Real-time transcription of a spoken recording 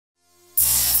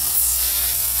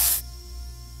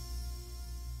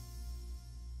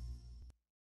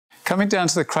coming down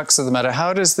to the crux of the matter,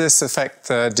 how does this affect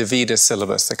the DVIDA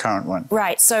syllabus, the current one?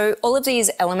 Right, so all of these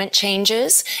element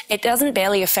changes, it doesn't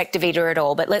barely affect DVIDA at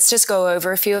all, but let's just go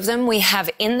over a few of them. We have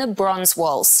in the bronze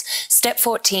waltz, step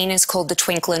 14 is called the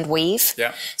twinkle and weave.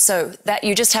 Yeah. So that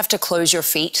you just have to close your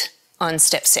feet on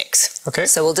step 6. Okay.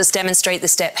 So we'll just demonstrate the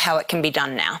step, how it can be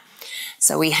done now.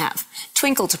 So we have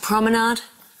twinkle to promenade.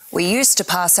 We used to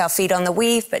pass our feet on the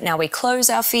weave, but now we close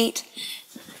our feet.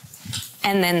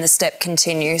 And then the step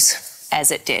continues as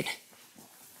it did.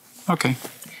 Okay.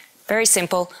 Very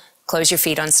simple. Close your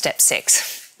feet on step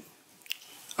 6.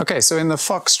 Okay, so in the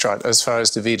foxtrot, as far as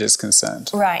DVIDA is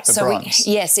concerned, right? The So bronze.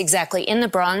 yes, exactly. In the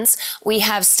bronze, we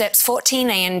have steps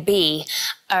 14A and B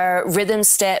are rhythm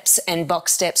steps and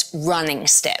box steps, running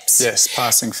steps. Yes,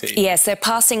 passing feet. Yes, they're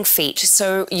passing feet.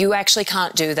 So you actually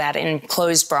can't do that in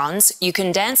closed bronze. You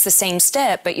can dance the same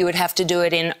step, but you would have to do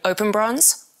it in open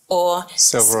bronze or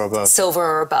silver or above. Silver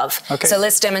or above. Okay. So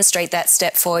let's demonstrate that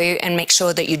step for you and make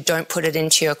sure that you don't put it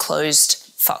into your closed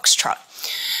foxtrot.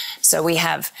 So we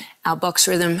have our box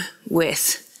rhythm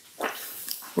with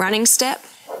running step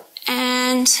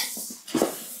and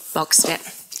box step.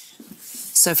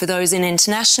 So for those in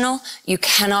international, you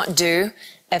cannot do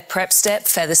a prep step,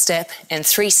 feather step, and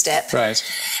 3-step. Right.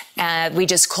 We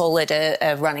just call it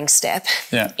a running step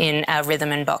in our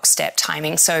rhythm and box step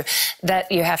timing. So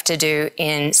that you have to do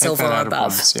in silver or above.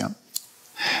 Bronze, yeah.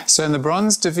 So in the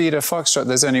bronze DVIDA foxtrot,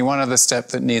 there's only one other step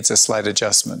that needs a slight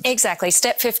adjustment. Exactly.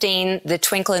 Step 15, the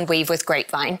twinkle and weave with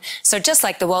grapevine. So just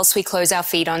like the waltz, we close our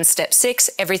feet on step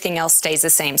 6, everything else stays the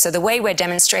same. So the way we're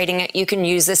demonstrating it, you can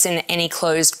use this in any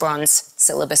closed bronze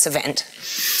syllabus event.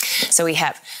 So we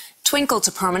have twinkle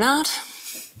to promenade.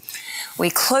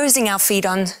 We're closing our feet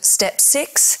on step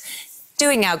 6,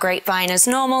 doing our grapevine as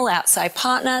normal, outside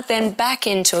partner, then back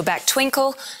into a back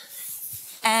twinkle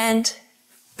and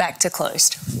back to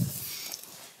closed.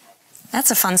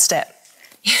 That's a fun step.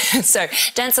 So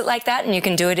dance it like that and you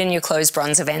can do it in your closed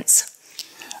bronze events.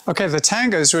 Okay, the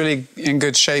tango is really in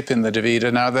good shape in the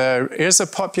DVIDA. Now, there is a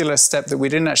popular step that we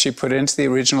didn't actually put into the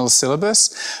original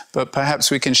syllabus, but perhaps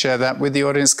we can share that with the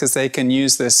audience because they can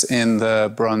use this in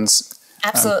the bronze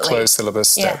closed syllabus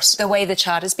steps. Yeah, the way the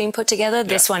chart has been put together,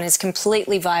 this one is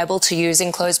completely viable to use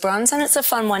in closed bronze, and it's a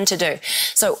fun one to do.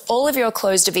 So all of your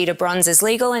closed DVIDA bronze is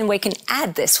legal, and we can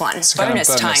add this one. It's bonus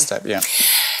kind of time. Step, yeah.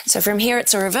 So from here,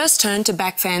 it's a reverse turn to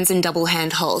back fans in double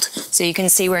hand hold. So you can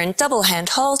see we're in double hand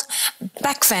hold,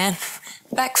 back fan,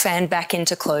 back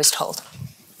into closed hold.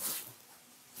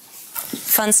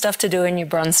 Fun stuff to do in your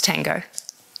bronze tango.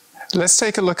 Let's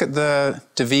take a look at the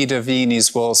DVIDA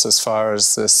Viennese waltz as far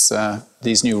as this,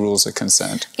 these new rules are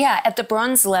concerned. Yeah, at the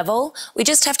bronze level, we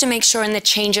just have to make sure in the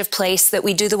change of place that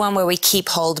we do the one where we keep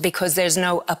hold because there's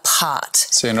no apart.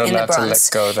 So you're not allowed to let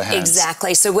go of the hands.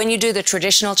 Exactly. So when you do the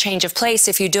traditional change of place,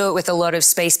 if you do it with a lot of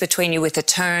space between you with a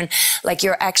turn, like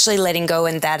you're actually letting go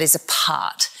and that is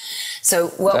apart. So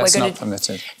what That's we're going not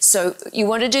permitted. So you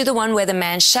want to do the one where the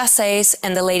man chasses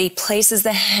and the lady places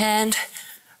the hand.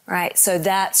 Right, so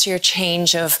that's your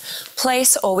change of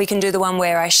place, or we can do the one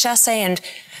where I chasse and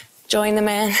join the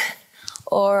man,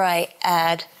 or I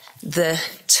add the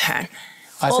turn.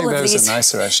 I think those are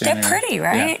nicer, actually. They're pretty,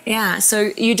 right? Yeah,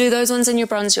 so you do those ones in your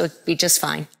bronze, you'll be just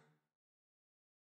fine.